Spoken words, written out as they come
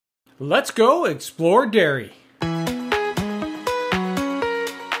Let's go explore Derry.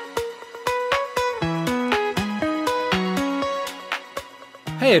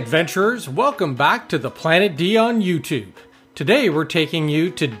 Hey adventurers, welcome back to The Planet D on YouTube. Today we're taking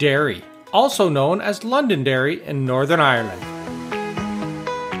you to Derry, also known as Londonderry in Northern Ireland.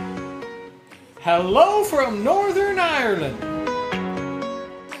 Hello from Northern Ireland!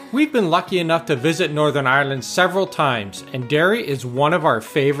 We've been lucky enough to visit Northern Ireland several times, and Derry is one of our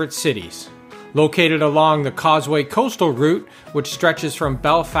favorite cities. Located along the Causeway coastal route, which stretches from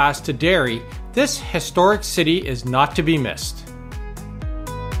Belfast to Derry, this historic city is not to be missed.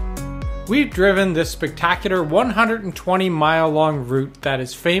 We've driven this spectacular 120-mile-long route that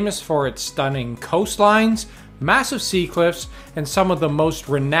is famous for its stunning coastlines, massive sea cliffs, and some of the most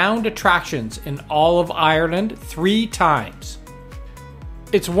renowned attractions in all of Ireland 3 times.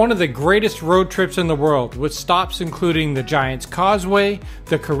 It's one of the greatest road trips in the world, with stops including the Giant's Causeway,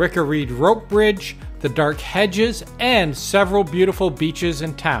 the Carrick-a-Reed Rope Bridge, the Dark Hedges, and several beautiful beaches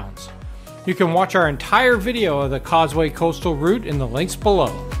and towns. You can watch our entire video of the Causeway coastal route in the links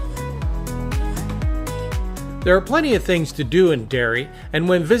below. There are plenty of things to do in Derry, and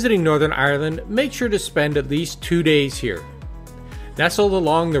when visiting Northern Ireland, make sure to spend at least 2 days here. Nestled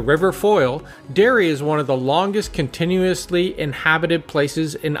along the River Foyle, Derry is one of the longest continuously inhabited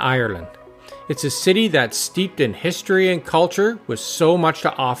places in Ireland. It's a city that's steeped in history and culture with so much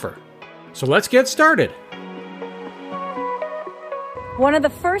to offer. So let's get started! One of the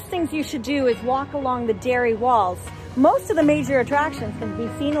first things you should do is walk along the Derry Walls. Most of the major attractions can be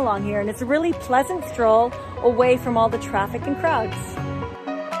seen along here, and it's a really pleasant stroll away from all the traffic and crowds.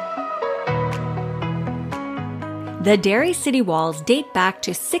 The Derry city walls date back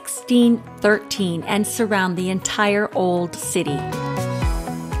to 1613 and surround the entire old city.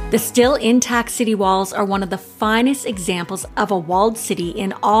 The still intact city walls are one of the finest examples of a walled city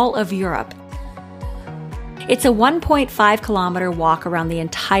in all of Europe. It's a 1.5 kilometer walk around the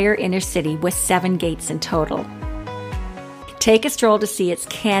entire inner city with 7 gates in total. Take a stroll to see its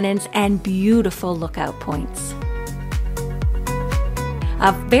cannons and beautiful lookout points.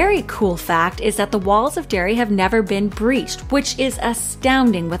 A very cool fact is that the walls of Derry have never been breached, which is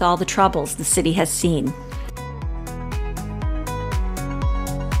astounding with all the troubles the city has seen.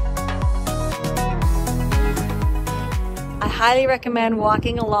 I highly recommend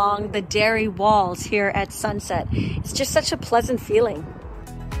walking along the Derry Walls here at sunset. It's just such a pleasant feeling.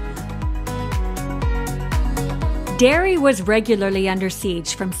 Derry was regularly under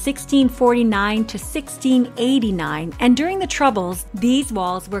siege from 1649 to 1689, and during the Troubles, these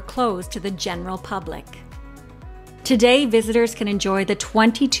walls were closed to the general public. Today, visitors can enjoy the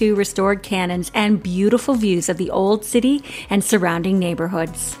 22 restored cannons and beautiful views of the old city and surrounding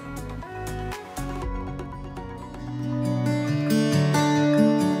neighborhoods.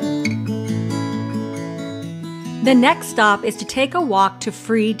 The next stop is to take a walk to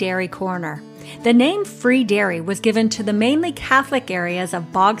Free Derry Corner. The name Free Derry was given to the mainly Catholic areas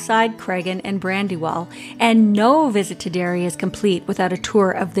of Bogside, Creggan, and Brandywell, and no visit to Derry is complete without a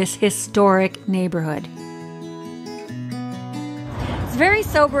tour of this historic neighborhood. It's very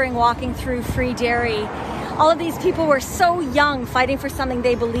sobering walking through Free Derry. All of these people were so young, fighting for something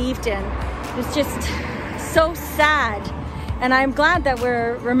they believed in. It's just so sad, and I'm glad that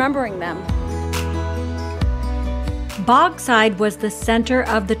we're remembering them. Bogside was the center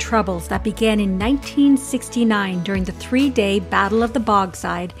of the Troubles that began in 1969 during the 3-day Battle of the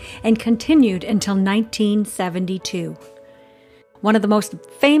Bogside and continued until 1972. One of the most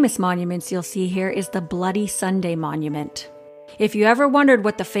famous monuments you'll see here is the Bloody Sunday Monument. If you ever wondered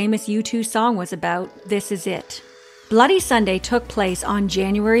what the famous U2 song was about, this is it. Bloody Sunday took place on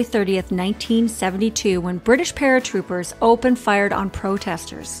January 30th, 1972 when British paratroopers opened fire on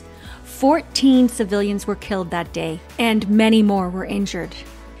protesters. 14 civilians were killed that day, and many more were injured.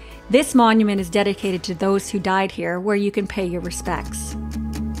 This monument is dedicated to those who died here, where you can pay your respects.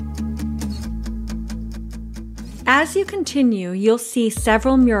 As you continue, you'll see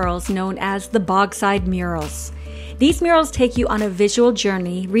several murals known as the Bogside Murals. These murals take you on a visual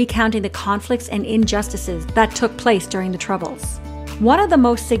journey recounting the conflicts and injustices that took place during the Troubles. One of the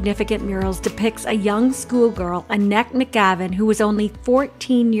most significant murals depicts a young schoolgirl, Annette McGavin, who was only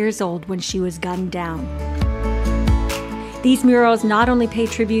 14 years old when she was gunned down. These murals not only pay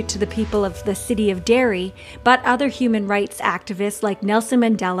tribute to the people of the city of Derry, but other human rights activists like Nelson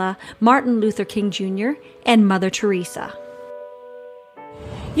Mandela, Martin Luther King Jr., and Mother Teresa.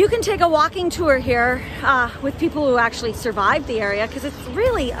 You can take a walking tour here with people who actually survived the area, because it's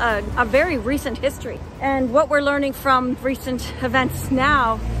really a very recent history. And what we're learning from recent events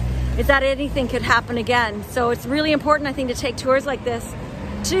now is that anything could happen again. So it's really important, I think, to take tours like this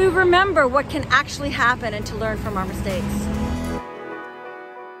to remember what can actually happen and to learn from our mistakes.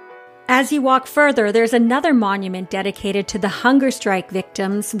 As you walk further, there's another monument dedicated to the hunger strike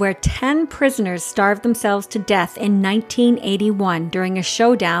victims where 10 prisoners starved themselves to death in 1981 during a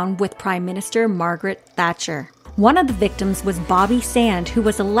showdown with Prime Minister Margaret Thatcher. One of the victims was Bobby Sand, who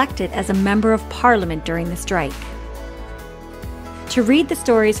was elected as a member of Parliament during the strike. To read the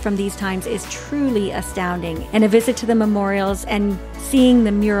stories from these times is truly astounding, and a visit to the memorials and seeing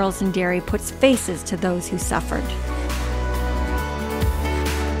the murals in Derry puts faces to those who suffered.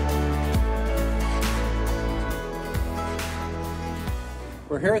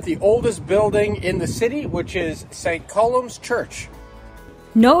 We're here at the oldest building in the city, which is St. Columb's Church.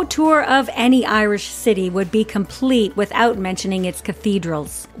 No tour of any Irish city would be complete without mentioning its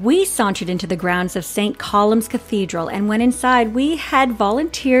cathedrals. We sauntered into the grounds of St. Columb's Cathedral, and when inside, we had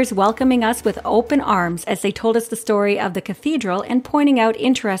volunteers welcoming us with open arms as they told us the story of the cathedral and pointing out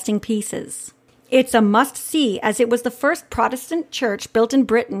interesting pieces. It's a must-see as it was the first Protestant church built in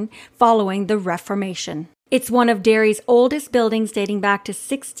Britain following the Reformation. It's one of Derry's oldest buildings dating back to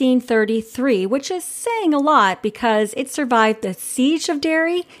 1633, which is saying a lot because it survived the Siege of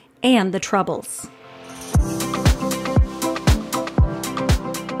Derry and the Troubles.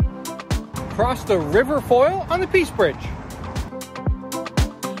 Cross the River Foyle on the Peace Bridge.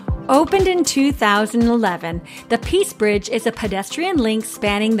 Opened in 2011, the Peace Bridge is a pedestrian link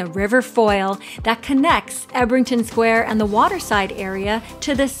spanning the River Foyle that connects Ebrington Square and the Waterside area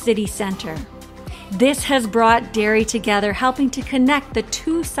to the city centre. This has brought Derry together, helping to connect the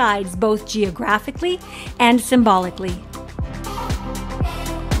two sides both geographically and symbolically.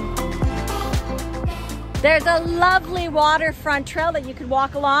 There's a lovely waterfront trail that you could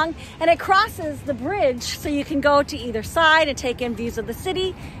walk along, and it crosses the bridge so you can go to either side and take in views of the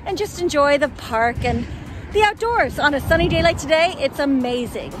city and just enjoy the park and the outdoors. On a sunny day like today, it's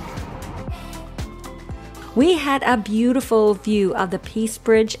amazing. We had a beautiful view of the Peace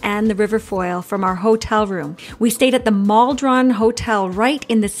Bridge and the River Foyle from our hotel room. We stayed at the Maldron Hotel right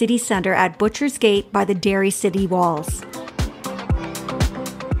in the city centre at Butcher's Gate by the Derry City Walls.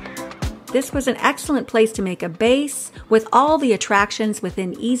 This was an excellent place to make a base with all the attractions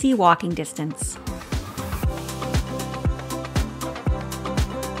within easy walking distance.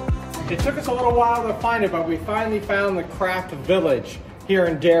 It took us a little while to find it, but we finally found the Craft Village here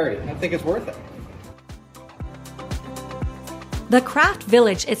in Derry. I think it's worth it. The Craft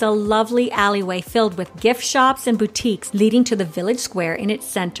Village is a lovely alleyway filled with gift shops and boutiques leading to the village square in its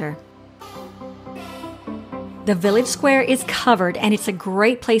center. The village square is covered and it's a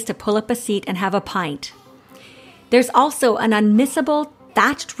great place to pull up a seat and have a pint. There's also an unmissable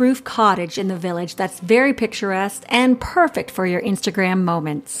thatched roof cottage in the village that's very picturesque and perfect for your Instagram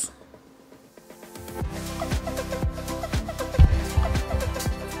moments.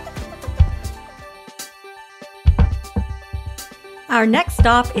 Our next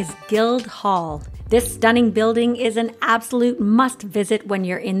stop is Guildhall. This stunning building is an absolute must-visit when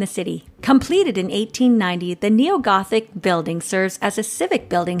you're in the city. Completed in 1890, the neo-Gothic building serves as a civic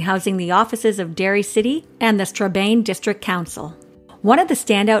building housing the offices of Derry City and the Strabane District Council. One of the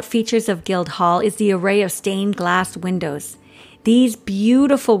standout features of Guildhall is the array of stained glass windows. These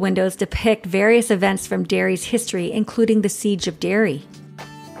beautiful windows depict various events from Derry's history, including the Siege of Derry.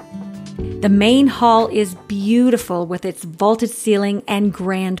 The main hall is beautiful with its vaulted ceiling and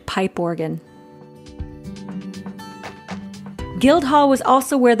grand pipe organ. Guildhall was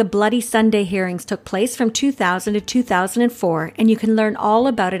also where the Bloody Sunday hearings took place from 2000 to 2004, and you can learn all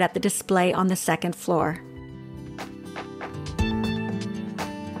about it at the display on the second floor.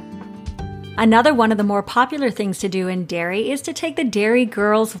 Another one of the more popular things to do in Derry is to take the Derry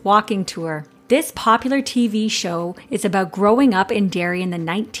Girls walking tour. This popular TV show is about growing up in Derry in the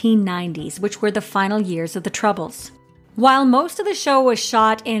 1990s, which were the final years of the Troubles. While most of the show was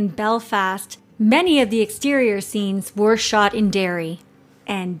shot in Belfast, many of the exterior scenes were shot in Derry.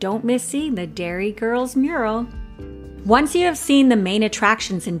 And don't miss seeing the Derry Girls mural. Once you have seen the main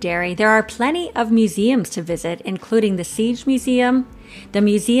attractions in Derry, there are plenty of museums to visit, including the Siege Museum, the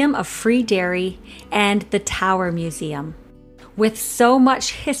Museum of Free Derry, and the Tower Museum. With so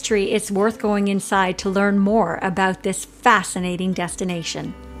much history, it's worth going inside to learn more about this fascinating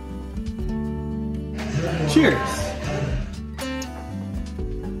destination. Cheers!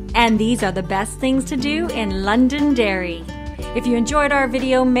 And these are the best things to do in Londonderry. If you enjoyed our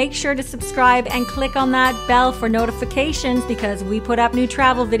video, make sure to subscribe and click on that bell for notifications because we put up new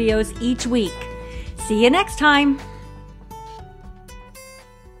travel videos each week. See you next time!